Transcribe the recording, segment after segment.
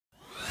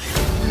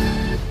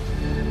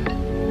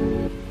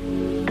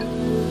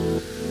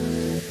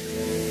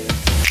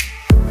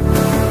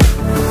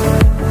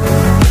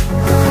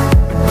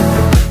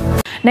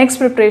Next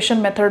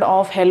preparation method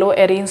of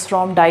haloarenes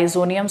from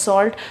diazonium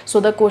salt. So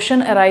the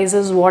question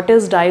arises, what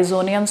is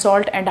diazonium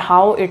salt and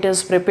how it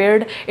is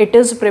prepared? It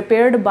is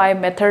prepared by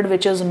method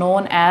which is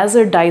known as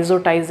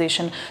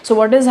diazotization. So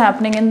what is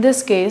happening in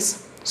this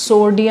case?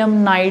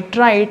 Sodium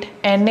nitrite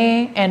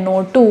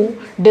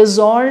NaNO2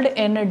 dissolved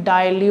in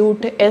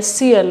dilute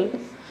HCl.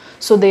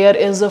 So there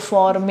is a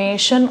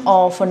formation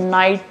of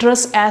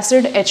nitrous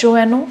acid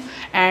HONO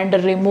and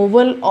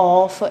removal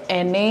of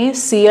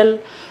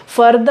NaCl.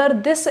 Further,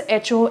 this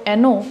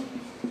HONO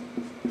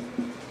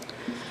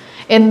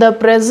in the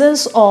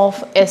presence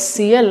of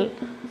HCl,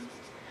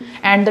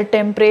 and the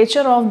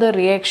temperature of the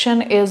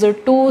reaction is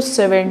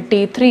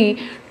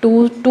 273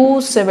 to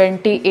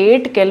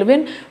 278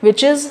 Kelvin,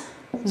 which is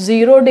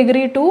 0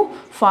 degree to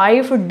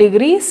 5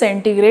 degree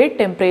centigrade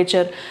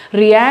temperature,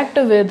 react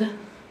with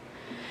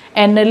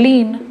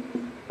aniline.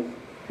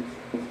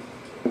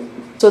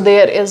 So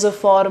there is a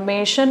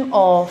formation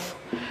of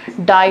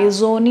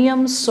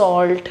diazonium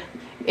salt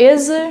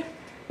is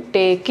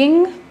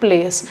taking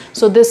place.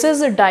 So this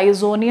is a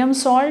diazonium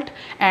salt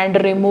and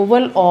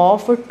removal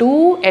of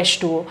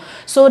 2H2O.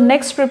 So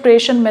next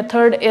preparation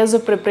method is a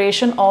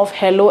preparation of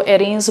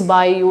haloarenes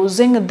by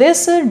using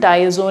this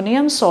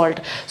diazonium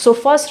salt. So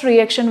first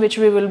reaction which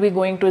we will be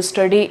going to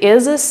study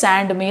is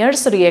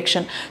Sandmeyers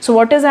reaction. So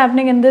what is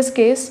happening in this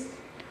case?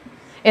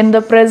 In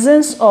the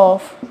presence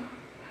of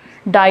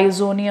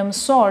diazonium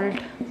salt,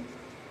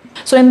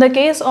 so in the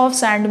case of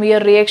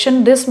Sandmeyer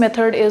reaction, this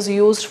method is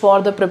used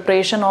for the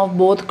preparation of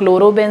both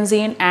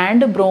chlorobenzene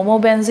and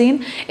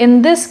bromobenzene.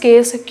 In this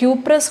case,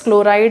 cuprous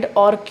chloride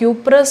or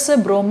cuprous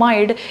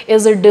bromide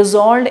is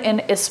dissolved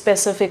in a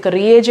specific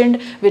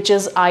reagent which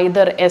is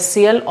either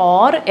HCl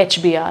or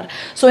HBr.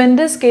 So in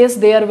this case,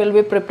 there will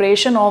be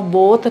preparation of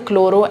both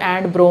chloro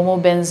and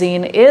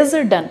bromobenzene is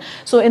done.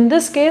 So in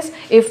this case,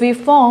 if we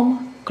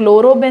form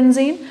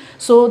chlorobenzene,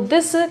 so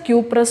this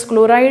cuprous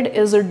chloride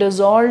is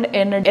dissolved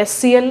in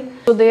HCl.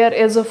 So there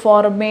is a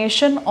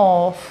formation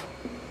of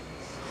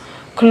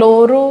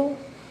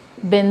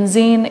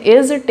chlorobenzene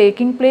is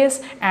taking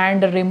place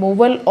and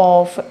removal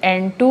of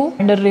N2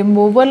 and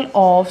removal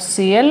of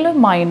Cl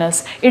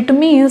minus. It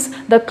means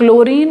the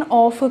chlorine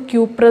of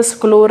cuprous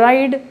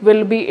chloride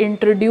will be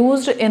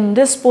introduced in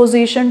this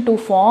position to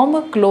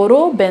form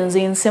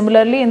chlorobenzene.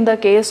 Similarly, in the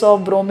case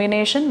of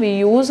bromination, we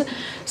use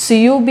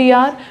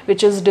CuBr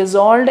which is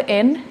dissolved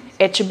in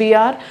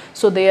HBr.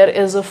 So there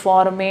is a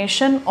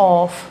formation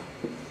of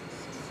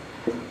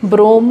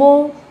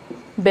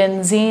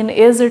bromobenzene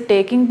is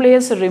taking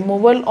place,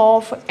 removal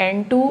of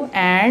N2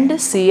 and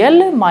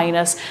Cl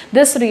minus.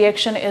 This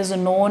reaction is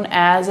known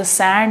as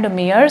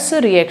Sandmeyers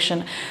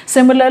reaction.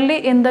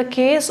 Similarly, in the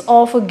case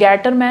of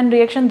Gattermanns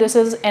reaction, this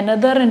is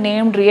another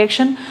named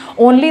reaction.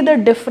 Only the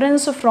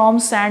difference from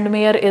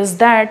Sandmeyer is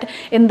that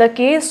in the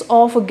case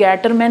of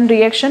Gattermanns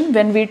reaction,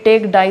 when we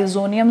take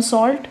diazonium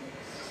salt,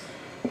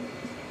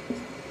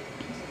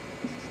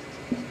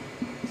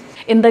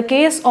 in the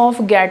case of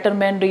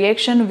Gattermanns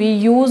reaction, we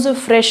use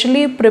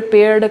freshly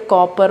prepared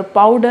copper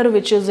powder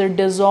which is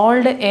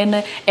dissolved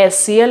in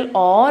HCl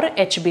or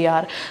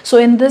HBr. So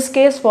in this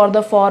case, for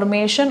the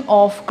formation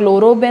of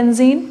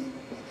chlorobenzene,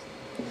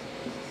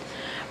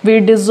 we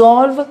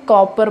dissolve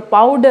copper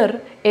powder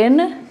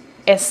in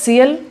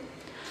HCl.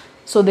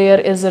 So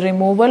there is a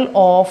removal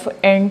of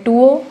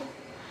N2O.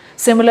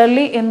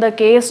 Similarly, in the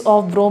case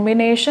of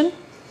bromination,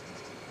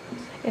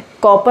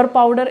 copper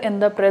powder in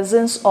the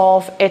presence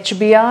of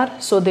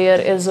HBr, so there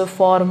is a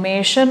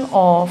formation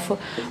of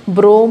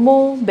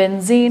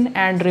bromobenzene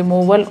and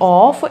removal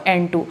of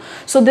N2.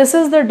 So this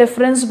is the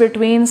difference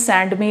between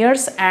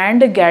Sandmeyers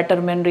and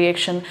Gattermanns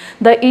reaction.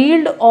 The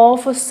yield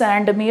of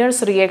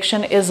Sandmeyers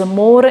reaction is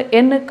more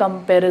in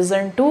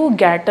comparison to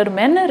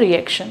Gattermanns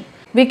reaction.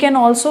 We can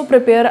also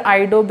prepare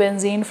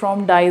iodobenzene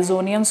from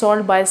diazonium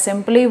salt by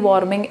simply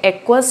warming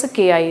aqueous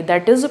Ki,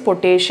 that is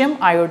potassium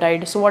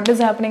iodide. So what is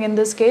happening in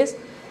this case?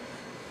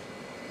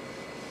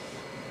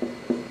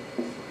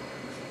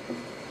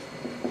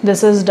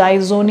 This is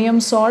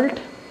diazonium salt.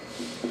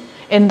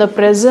 In the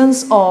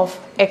presence of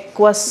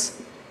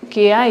aqueous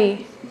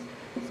Ki,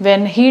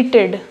 when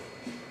heated,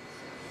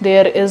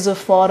 there is a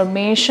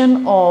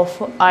formation of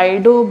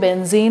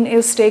iodobenzene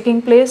is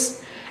taking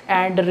place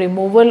and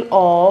removal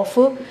of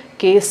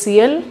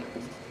KCl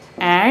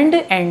and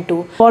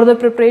N2. For the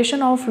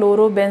preparation of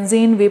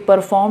fluorobenzene, we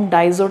perform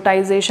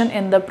diazotization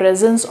in the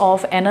presence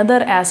of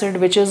another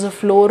acid which is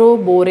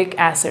fluoroboric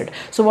acid.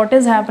 So what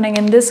is happening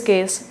in this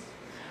case?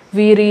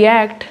 We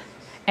react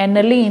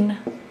aniline.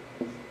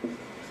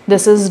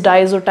 This is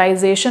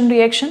diazotization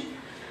reaction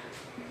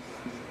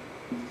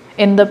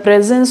in the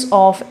presence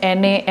of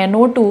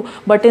NaNO2,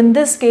 but in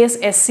this case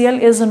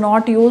HCl is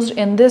not used.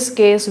 In this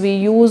case we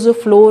use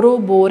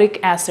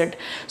fluoroboric acid,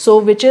 so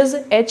which is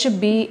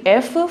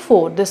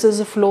HbF4. This is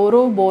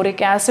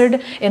fluoroboric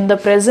acid. In the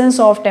presence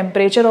of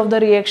temperature of the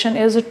reaction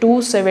is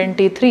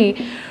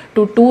 273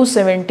 to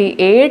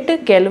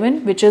 278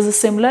 Kelvin, which is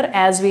similar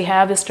as we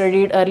have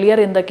studied earlier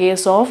in the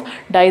case of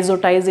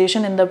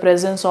diazotization in the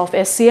presence of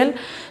HCl.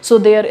 So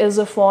there is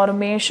a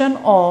formation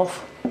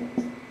of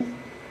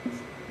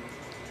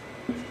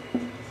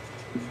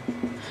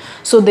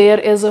So there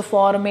is a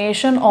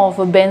formation of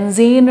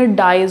benzene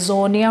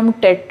diazonium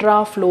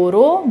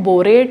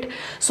tetrafluoroborate.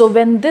 So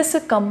when this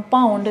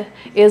compound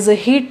is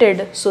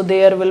heated, so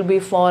there will be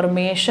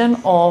formation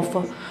of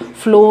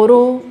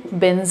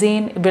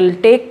fluorobenzene will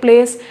take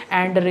place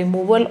and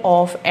removal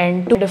of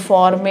N2, the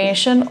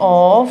formation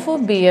of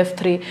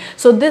BF3.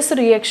 So this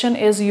reaction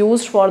is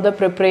used for the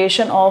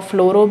preparation of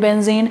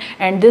fluorobenzene,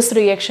 and this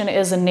reaction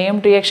is a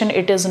named reaction.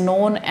 It is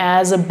known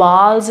as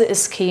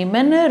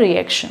Balz-Schiemann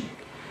reaction.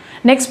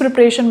 Next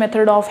preparation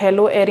method of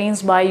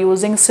haloarenes by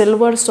using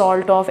silver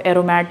salt of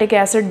aromatic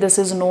acid. This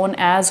is known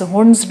as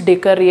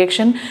Hunds-Dicker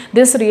reaction.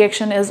 This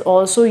reaction is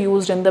also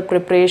used in the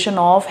preparation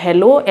of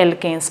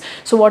haloalkanes.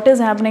 So what is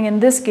happening in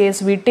this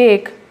case? We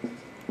take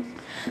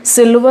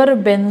silver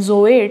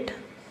benzoate.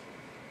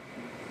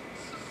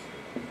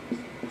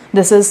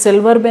 This is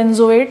silver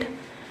benzoate.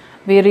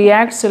 We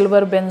react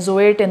silver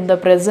benzoate in the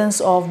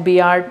presence of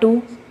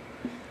Br2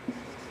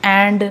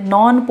 and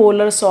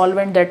non-polar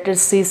solvent, that is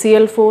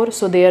CCl4.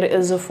 So there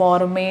is a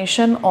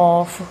formation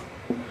of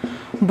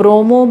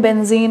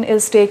bromobenzene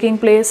is taking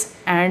place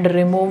and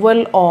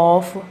removal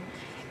of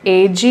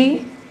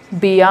Ag,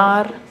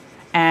 Br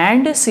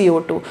and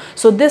CO2.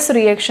 So this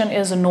reaction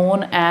is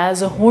known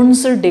as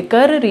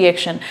Hunds-Dicker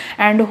reaction,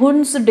 and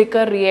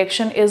Hunds-Dicker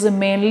reaction is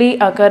mainly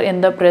occur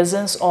in the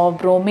presence of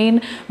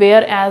bromine,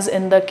 whereas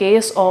in the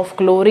case of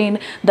chlorine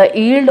the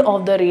yield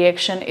of the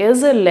reaction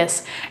is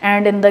less,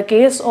 and in the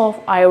case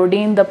of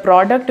iodine the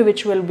product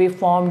which will be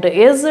formed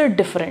is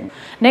different.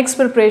 Next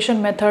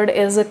preparation method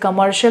is a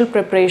commercial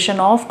preparation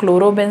of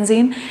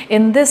chlorobenzene.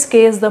 In this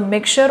case the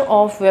mixture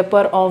of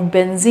vapor of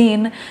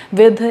benzene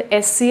with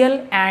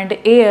HCl and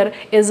air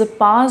is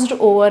passed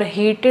over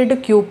heated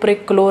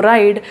cupric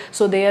chloride.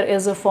 So there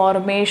is a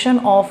formation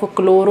of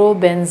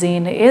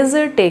chlorobenzene is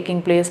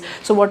taking place.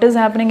 So what is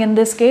happening in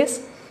this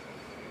case?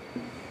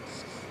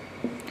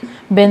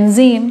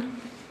 Benzene,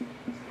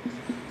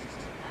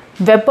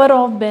 vapor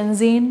of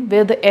benzene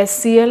with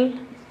HCl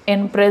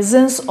in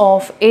presence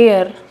of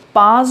air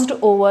passed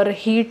over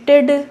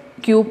heated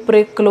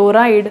cupric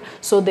chloride.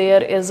 So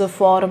there is a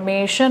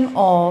formation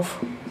of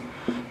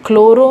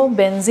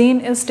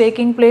chlorobenzene is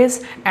taking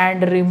place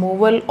and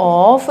removal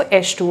of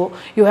H2O.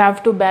 You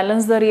have to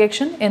balance the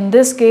reaction. In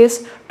this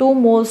case 2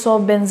 moles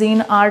of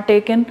benzene are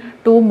taken,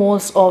 2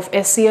 moles of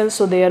HCl.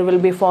 So there will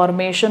be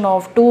formation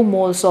of 2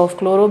 moles of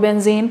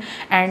chlorobenzene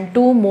and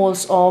 2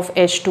 moles of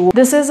H2O.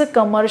 This is a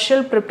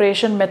commercial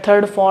preparation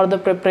method for the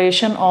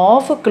preparation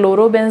of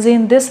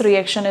chlorobenzene. This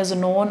reaction is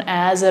known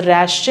as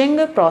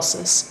Rasching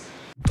process.